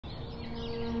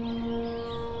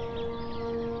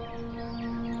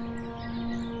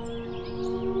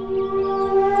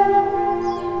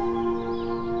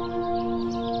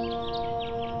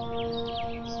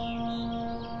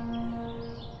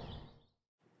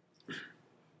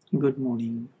Good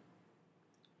morning.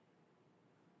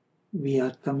 We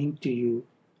are coming to you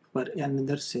for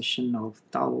another session of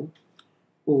Tao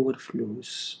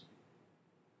Overflows.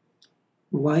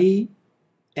 Why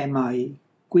am I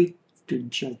quick to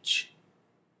judge?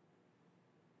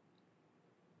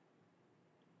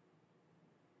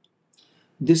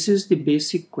 This is the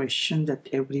basic question that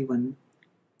everyone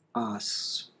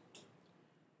asks.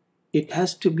 It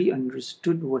has to be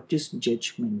understood what is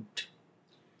judgment.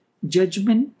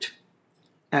 Judgment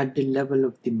at the level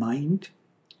of the mind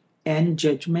and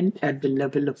judgment at the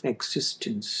level of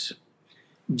existence.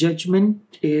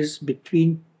 Judgment is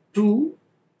between two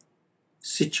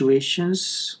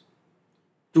situations,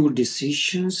 two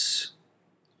decisions,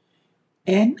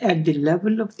 and at the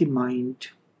level of the mind,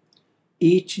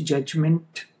 each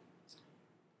judgment,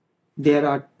 there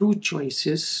are two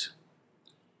choices,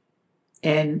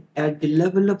 and at the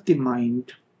level of the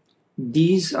mind,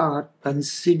 these are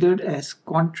considered as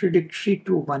contradictory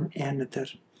to one another.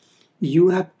 You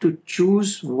have to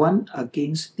choose one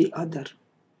against the other.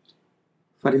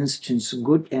 For instance,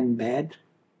 good and bad,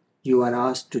 you are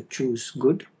asked to choose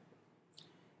good.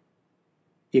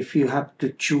 If you have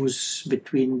to choose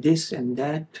between this and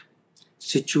that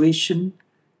situation,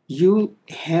 you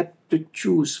have to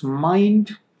choose.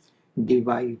 Mind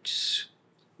divides.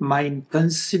 Mind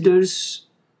considers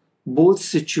both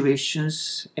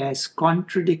situations as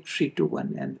contradictory to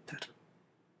one another.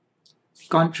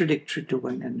 Contradictory to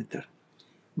one another.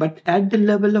 But at the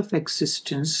level of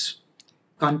existence,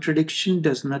 contradiction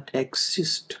does not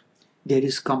exist. There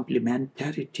is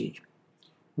complementarity.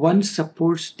 One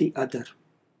supports the other.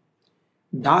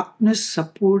 Darkness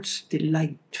supports the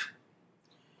light.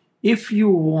 If you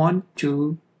want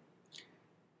to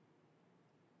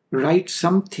write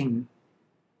something,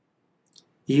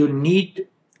 you need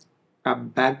a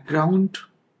background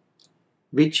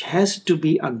which has to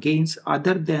be against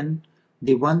other than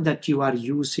the one that you are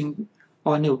using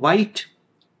on a white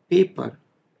paper.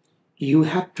 You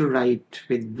have to write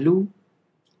with blue,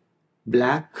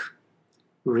 black,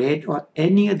 red, or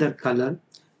any other color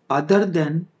other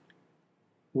than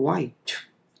white.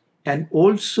 And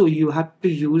also you have to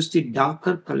use the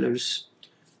darker colors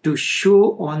to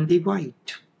show on the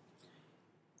white.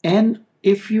 And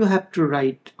if you have to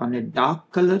write on a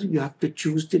dark color, you have to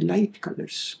choose the light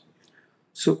colors.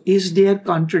 So is there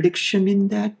contradiction in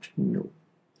that? No.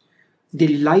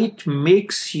 The light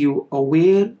makes you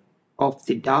aware of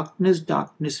the darkness.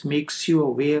 Darkness makes you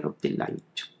aware of the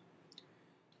light.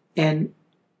 And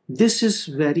this is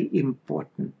very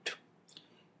important.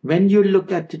 When you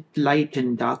look at it, light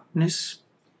and darkness,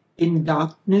 in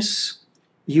darkness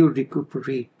you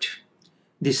recuperate.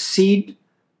 The seed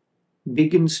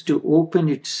begins to open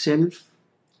itself.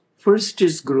 First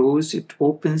it grows, it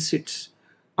opens its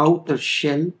outer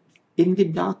shell in the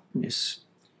darkness,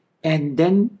 and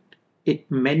then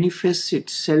it manifests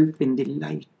itself in the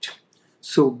light.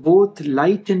 So both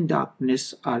light and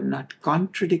darkness are not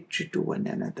contradictory to one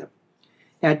another.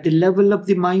 At the level of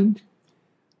the mind,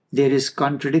 there is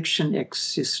contradiction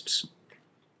exists.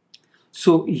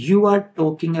 So you are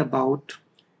talking about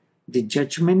the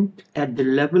judgment at the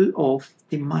level of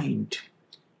the mind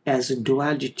as a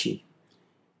duality.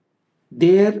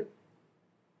 There,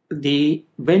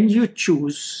 when you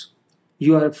choose,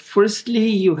 you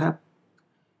have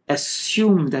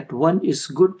assumed that one is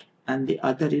good and the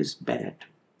other is bad.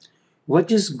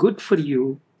 What is good for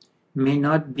you may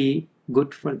not be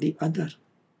good for the other.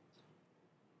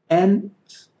 And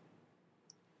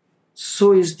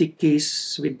so is the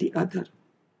case with the other.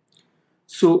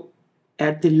 So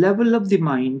at the level of the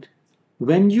mind,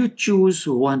 when you choose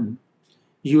one,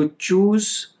 you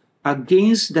choose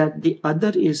against that the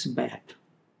other is bad.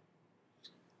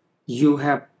 You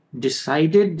have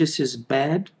decided this is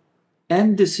bad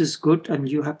and this is good, and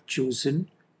you have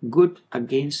chosen good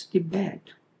against the bad.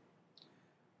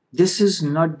 This is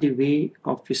not the way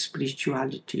of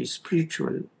spirituality,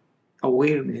 spiritual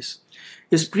awareness.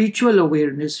 Spiritual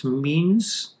awareness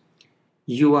means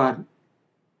you are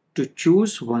to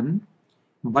choose one,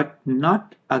 but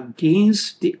not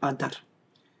against the other.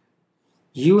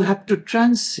 You have to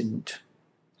transcend.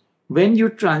 When you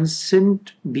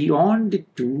transcend beyond the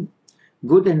two,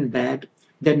 good and bad,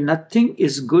 then nothing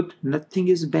is good, nothing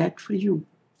is bad for you.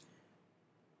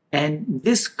 And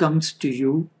this comes to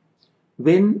you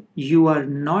when you are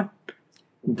not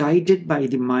guided by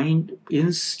the mind,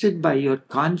 instead by your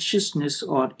consciousness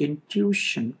or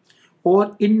intuition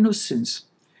or innocence.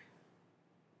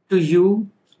 To you,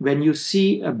 when you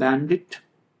see a bandit,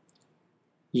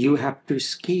 you have to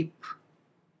escape.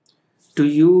 To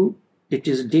you, it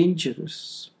is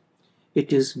dangerous.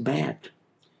 It is bad.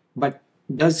 But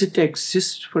Does it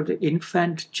exist for the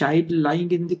infant child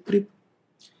lying in the crib?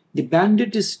 The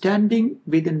bandit is standing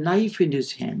with a knife in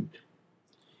his hand,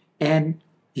 and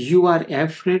you are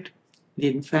afraid. The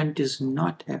infant is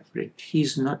not afraid. He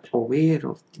is not aware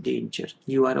of the danger.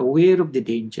 You are aware of the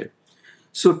danger.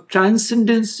 So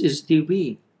transcendence is the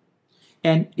way.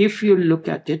 And if you look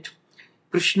at it,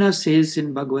 Krishna says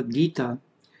in Bhagavad Gita,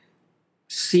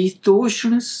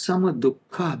 Sitoshna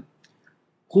Samadukha.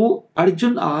 Who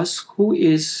Arjun asks, who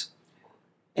is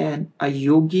a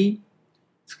yogi?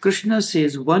 Krishna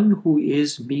says, one who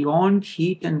is beyond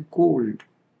heat and cold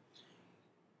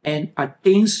and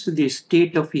attains to the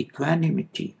state of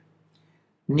equanimity.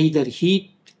 Neither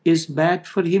heat is bad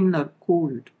for him nor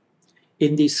cold.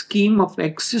 In the scheme of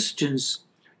existence,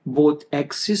 both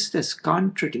exist as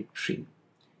contradictory.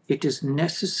 It is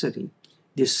necessary.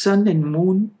 The sun and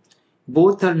moon,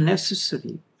 both are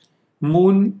necessary.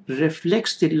 Moon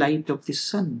reflects the light of the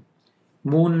sun.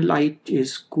 Moonlight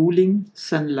is cooling,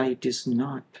 sunlight is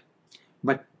not.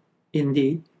 But in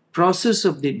the process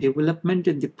of the development,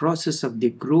 in the process of the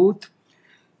growth,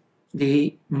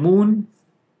 the moon,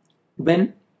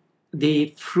 when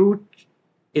the fruit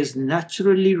is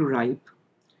naturally ripe,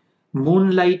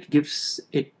 moonlight gives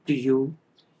it to you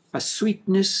a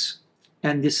sweetness,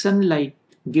 and the sunlight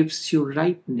gives you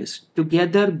ripeness.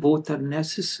 Together, both are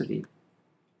necessary.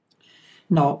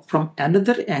 Now, from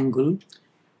another angle,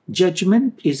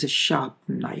 judgment is a sharp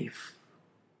knife.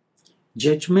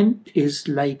 Judgment is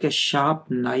like a sharp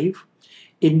knife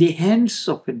in the hands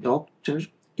of a doctor,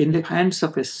 in the hands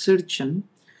of a surgeon,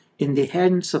 in the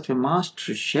hands of a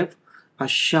master chef. A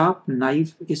sharp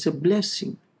knife is a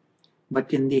blessing.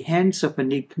 But in the hands of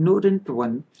an ignorant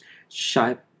one,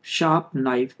 sharp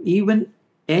knife, even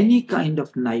any kind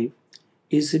of knife,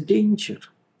 is a danger.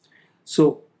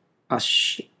 So a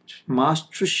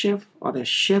master chef or a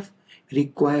chef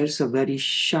requires a very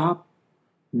sharp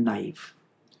knife.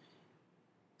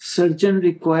 Surgeon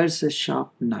requires a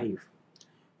sharp knife.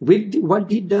 With what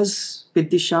he does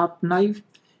with the sharp knife,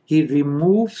 he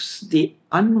removes the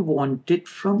unwanted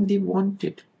from the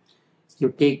wanted. You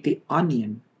take the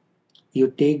onion, you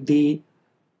take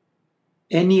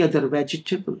any other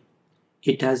vegetable.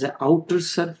 It has an outer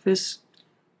surface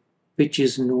which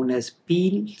is known as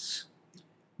peels.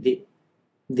 The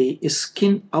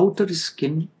skin, outer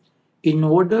skin,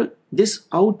 this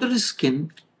outer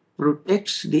skin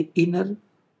protects the inner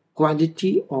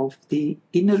quality of the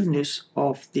innerness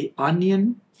of the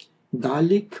onion,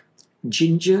 garlic,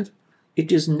 ginger.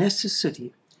 It is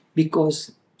necessary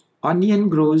because onion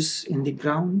grows in the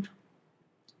ground,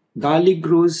 garlic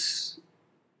grows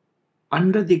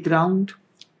under the ground,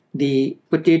 the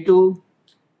potato,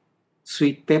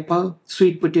 sweet pepper,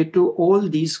 sweet potato, all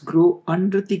these grow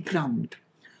under the ground.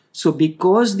 So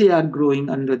because they are growing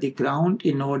under the ground,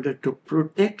 in order to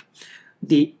protect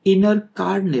the inner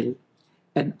kernel,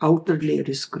 an outer layer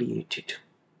is created.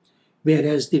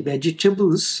 Whereas the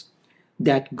vegetables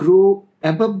that grow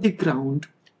above the ground,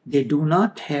 they do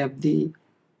not have the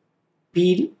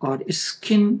peel or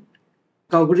skin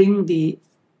covering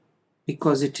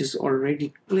because it is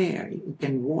already clear, you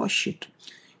can wash it.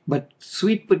 But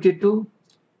sweet potato,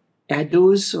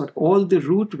 addos, or all the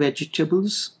root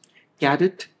vegetables,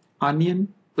 carrot,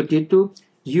 onion, potato,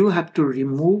 you have to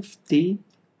remove the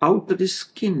outer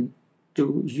skin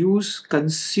to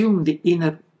consume the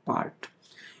inner part.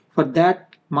 For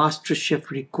that, master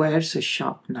chef requires a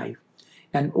sharp knife.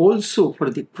 And also for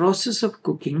the process of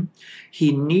cooking,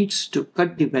 he needs to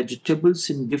cut the vegetables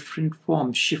in different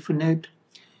forms, chiffonade,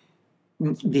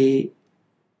 the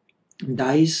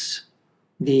dice,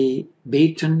 the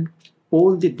baton,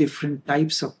 all the different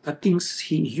types of cuttings.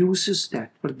 He uses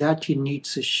that. For that, he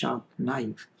needs a sharp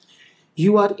knife.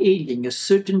 You are ailing, a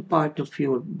certain part of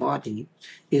your body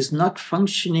is not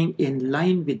functioning in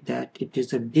line with that. It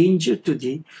is a danger to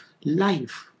the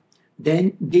life,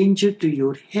 then danger to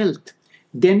your health.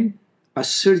 Then a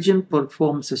surgeon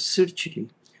performs a surgery.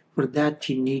 For that,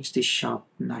 he needs the sharp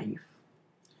knife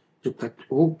to cut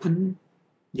open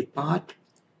the part,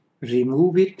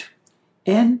 remove it.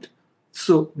 And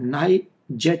so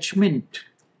judgment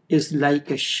is like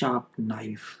a sharp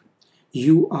knife.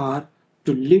 You are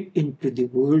to live into the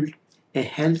world a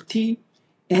healthy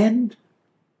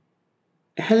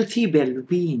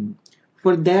well-being.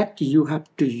 For that, you have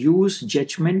to use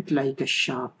judgment like a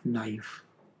sharp knife,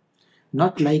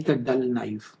 not like a dull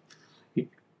knife.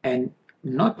 And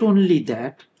not only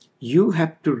that, you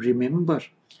have to remember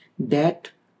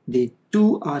that the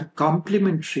two are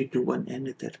complementary to one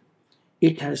another.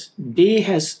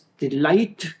 The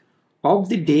light of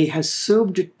the day has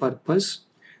served its purpose.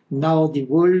 Now the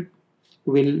world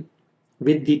will,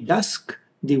 with the dusk,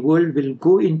 the world will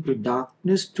go into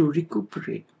darkness to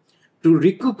recuperate. To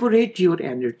recuperate your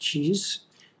energies,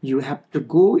 you have to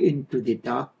go into the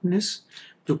darkness.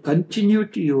 To continue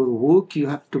to your work, you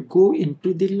have to go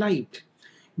into the light.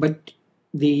 But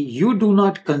you do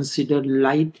not consider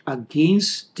light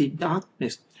against the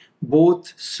darkness.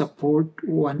 Both support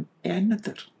one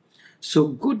another. So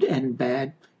good and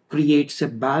bad creates a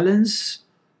balance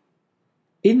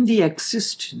in the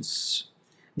existence.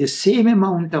 The same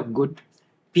amount of good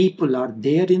people are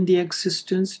there in the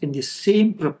existence. In the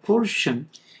same proportion,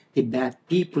 the bad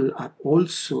people are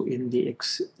also in the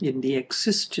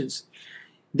existence.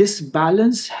 This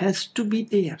balance has to be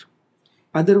there.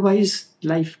 Otherwise,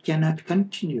 life cannot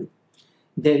continue.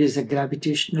 There is a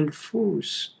gravitational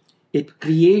force. It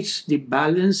creates the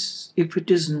balance if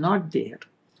it is not there.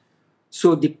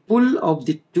 So the pull of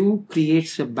the two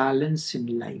creates a balance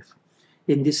in life.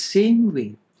 In the same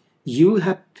way, you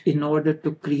have, in order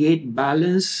to create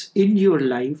balance in your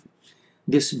life,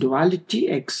 this duality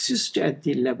exists at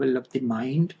the level of the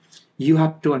mind. You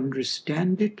have to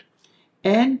understand it.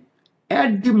 And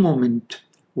at the moment,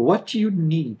 what you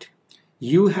need,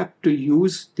 you have to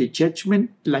use the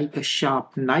judgment like a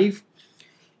sharp knife.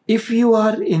 If you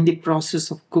are in the process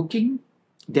of cooking,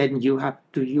 then you have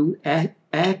to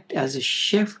act as a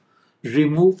chef,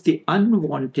 remove the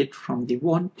unwanted from the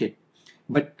wanted.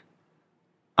 But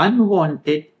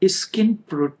unwanted skin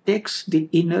protects the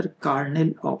inner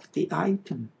kernel of the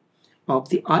item, of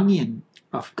the onion,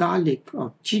 of garlic,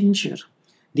 of ginger.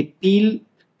 The peel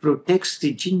protects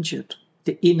the ginger,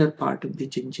 the inner part of the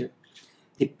ginger.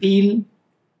 The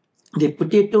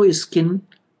potato skin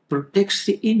protects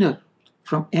the inner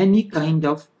from any kind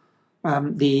of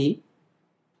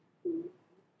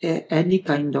any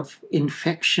kind of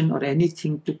infection or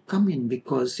anything to come in,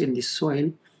 because in the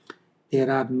soil there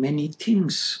are many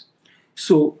things.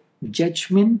 So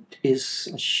judgment is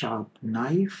a sharp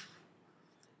knife.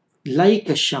 Like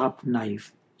a sharp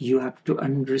knife, you have to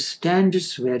understand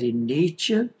its very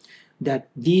nature, that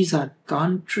these are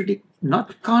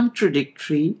not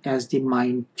contradictory as the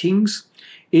mind thinks,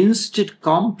 instead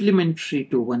complementary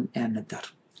to one another.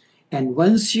 And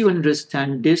once you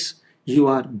understand this, you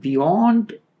are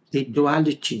beyond the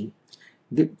duality,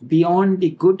 beyond the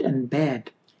good and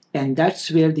bad. And that's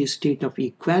where the state of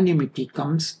equanimity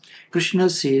comes. Krishna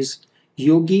says,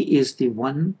 yogi is the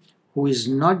one who is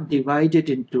not divided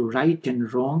into right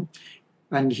and wrong.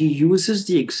 And he uses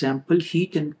the example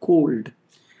heat and cold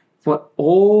for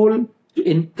all to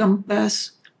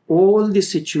encompass all the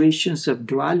situations of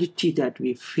duality that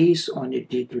we face on a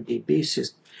day-to-day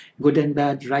basis. Good and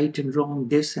bad, right and wrong,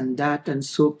 this and that, and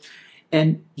so.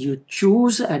 And you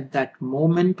choose at that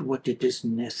moment what it is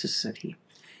necessary.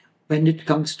 When it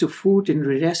comes to food in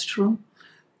a restaurant,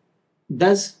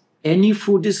 does any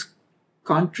food is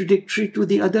contradictory to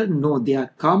the other? No, they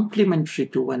are complementary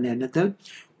to one another.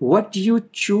 What you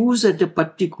choose at a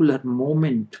particular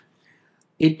moment,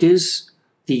 it is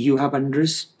you have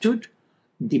understood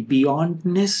the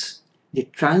beyondness, the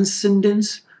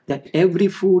transcendence, that every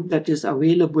food that is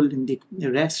available in the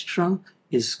restaurant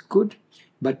is good,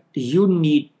 but you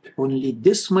need only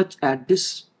this much at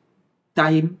this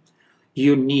time.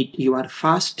 You are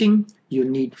fasting, you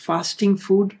need fasting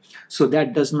food, so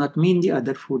that does not mean the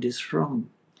other food is wrong.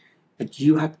 But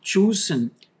you have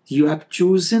chosen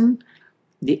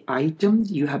the item,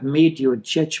 you have made your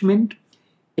judgment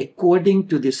according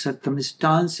to the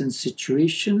circumstance and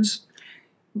situations.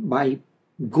 By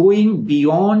going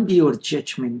beyond your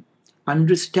judgment,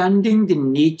 understanding the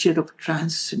nature of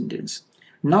transcendence,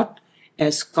 not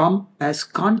as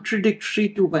contradictory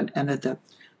to one another,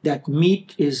 that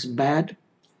meat is bad,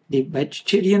 the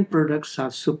vegetarian products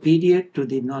are superior to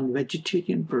the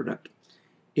non-vegetarian product.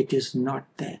 It is not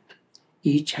that.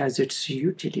 Each has its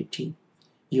utility.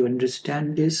 You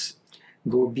understand this,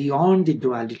 go beyond the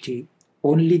duality,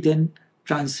 only then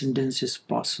transcendence is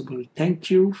possible. Thank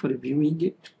you for viewing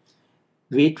it.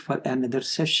 Wait for another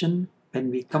session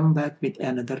when we come back with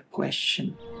another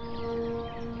question.